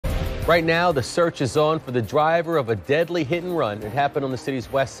Right now, the search is on for the driver of a deadly hit and run. It happened on the city's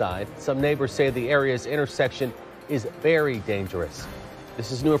west side. Some neighbors say the area's intersection is very dangerous.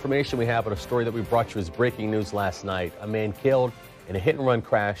 This is new information we have on a story that we brought you as breaking news last night. A man killed in a hit and run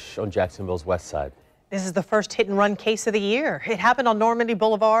crash on Jacksonville's west side. This is the first hit and run case of the year. It happened on Normandy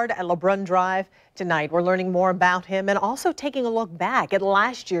Boulevard at LeBrun Drive. Tonight, we're learning more about him and also taking a look back at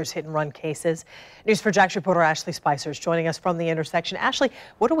last year's hit and run cases. News4Jax reporter Ashley Spicer is joining us from the intersection. Ashley,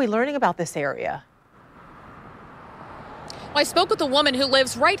 what are we learning about this area? Well, I spoke with a woman who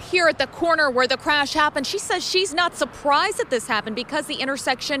lives right here at the corner where the crash happened. She says she's not surprised that this happened because the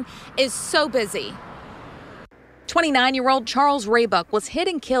intersection is so busy. 29-year-old Charles Raybuck was hit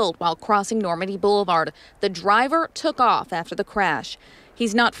and killed while crossing Normandy Boulevard. The driver took off after the crash.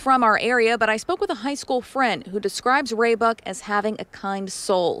 He's not from our area, but I spoke with a high school friend who describes Raybuck as having a kind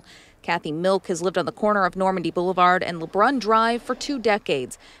soul. Kathy Milk has lived on the corner of Normandy Boulevard and LeBrun Drive for 2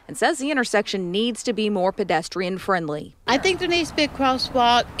 decades and says the intersection needs to be more pedestrian friendly. I think there needs to be a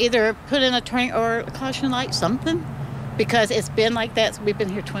crosswalk, either put in a turning or a caution light, something. Because it's been like that. We've been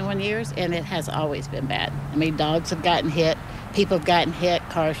here 21 years, and it has always been bad. I mean, dogs have gotten hit, people have gotten hit,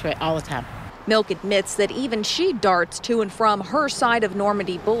 cars all the time. Milk admits that even she darts to and from her side of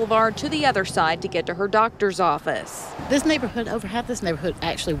Normandy Boulevard to the other side to get to her doctor's office. This neighborhood, over half this neighborhood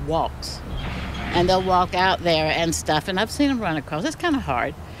actually walks. And they'll walk out there and stuff, and I've seen them run across. It's kind of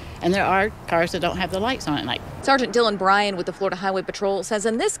hard. And there are cars that don't have the lights on at night. Sergeant Dylan Bryan with the Florida Highway Patrol says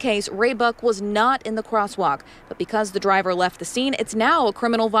in this case, Raybuck was not in the crosswalk. But because the driver left the scene, it's now a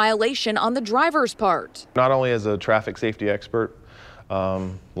criminal violation on the driver's part. Not only as a traffic safety expert,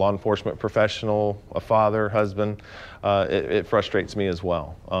 law enforcement professional, a father, husband, it frustrates me as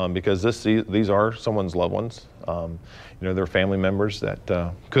well because these are someone's loved ones. You know, they're family members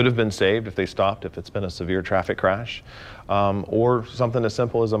that could have been saved if they stopped, if it's been a severe traffic crash, or something as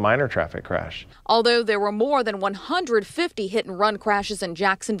simple as a minor traffic crash. Although there were more than 150 hit and run crashes in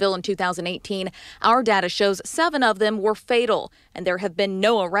Jacksonville in 2018, our data shows 7 of them were fatal, and there have been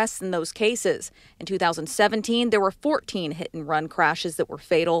no arrests in those cases. In 2017, there were 14 hit and run crashes that were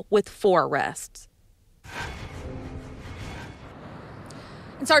fatal, with 4 arrests.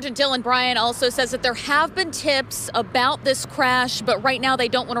 And Sergeant Dylan Bryan also says that there have been tips about this crash, but right now they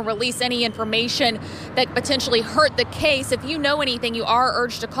don't want to release any information that potentially hurt the case. If you know anything, you are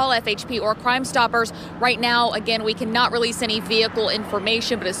urged to call FHP or Crime Stoppers. Right now, again, we cannot release any vehicle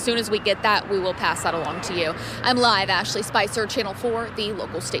information, but as soon as we get that, we will pass that along to you. I'm live, Ashley Spicer, Channel 4, the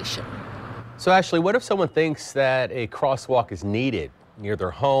local station. So, Ashley, what if someone thinks that a crosswalk is needed near their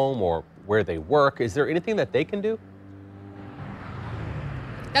home or where they work? Is there anything that they can do?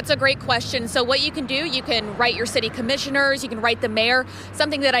 That's a great question. So what you can do, you can write your city commissioners, you can write the mayor.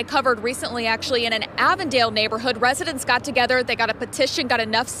 Something that I covered recently, actually, in an Avondale neighborhood, residents got together, they got a petition, got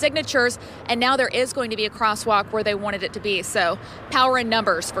enough signatures, and now there is going to be a crosswalk where they wanted it to be. So power in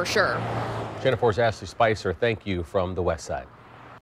numbers for sure. Channel 4's Ashley Spicer, thank you from the west side.